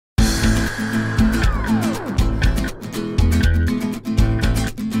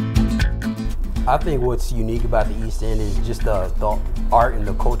I think what's unique about the East End is just the art and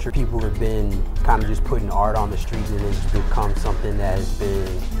the culture. People have been kind of just putting art on the streets, and it's become something that has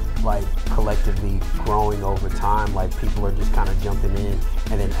been like collectively growing over time. Like people are just kind of jumping in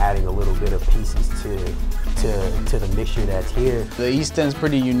and then adding a little bit of pieces to the mixture that's here. The East End's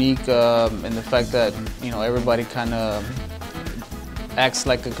pretty unique in the fact that, you know, everybody kind of acts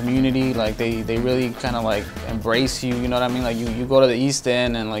like a community. Like they really kind of like embrace you, you know what I mean? Like you go to the East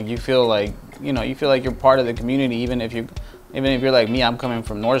End and like you feel like, you know, you feel like you're part of the community, even if you're like me, I'm coming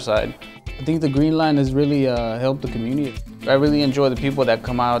from Northside. I think the Green Line has really helped the community. I really enjoy the people that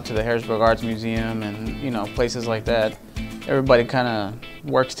come out to the Harrisburg Arts Museum and, you know, places like that. Everybody kind of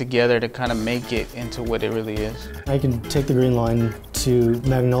works together to kind of make it into what it really is. I can take the Green Line to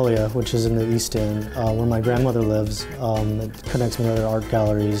Magnolia, which is in the East End, where my grandmother lives. It connects me to other art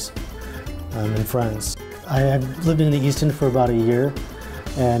galleries and friends. I have lived in the East End for about a year,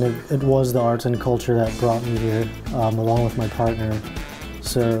 and it was the arts and culture that brought me here, along with my partner.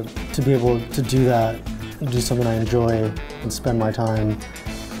 So to be able to do that, do something I enjoy, and spend my time,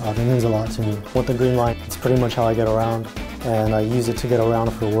 it means a lot to me. With the Green Line, it's pretty much how I get around, and I use it to get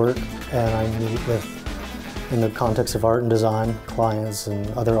around for work, and I meet with, in the context of art and design, clients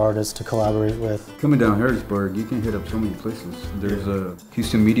and other artists to collaborate with. Coming down Harrisburg, you can hit up so many places. There's a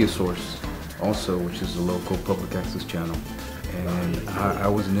Houston Media Source also, which is a local public access channel. And I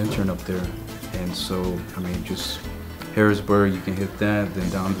was an intern up there, and so, I mean, just Harrisburg, you can hit that. Then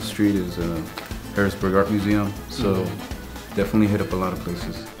down the street is Harrisburg Art Museum, so definitely hit up a lot of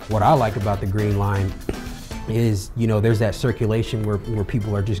places. What I like about the Green Line is, you know, there's that circulation where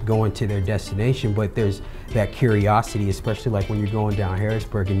people are just going to their destination, but there's that curiosity, especially like when you're going down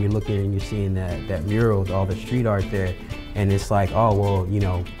Harrisburg and you're looking and you're seeing that mural with all the street art there, and it's like, oh, well, you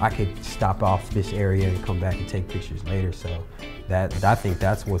know, I could stop off this area and come back and take pictures later. So I think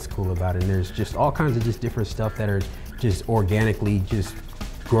that's what's cool about it. And there's just all kinds of just different stuff that are just organically just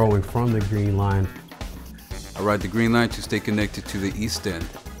growing from the Green Line. I ride the Green Line to stay connected to the East End.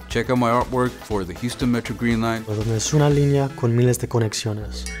 Check out my artwork for the Houston Metro Green Line. Donde es una línea con miles de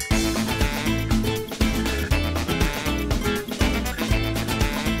conexiones.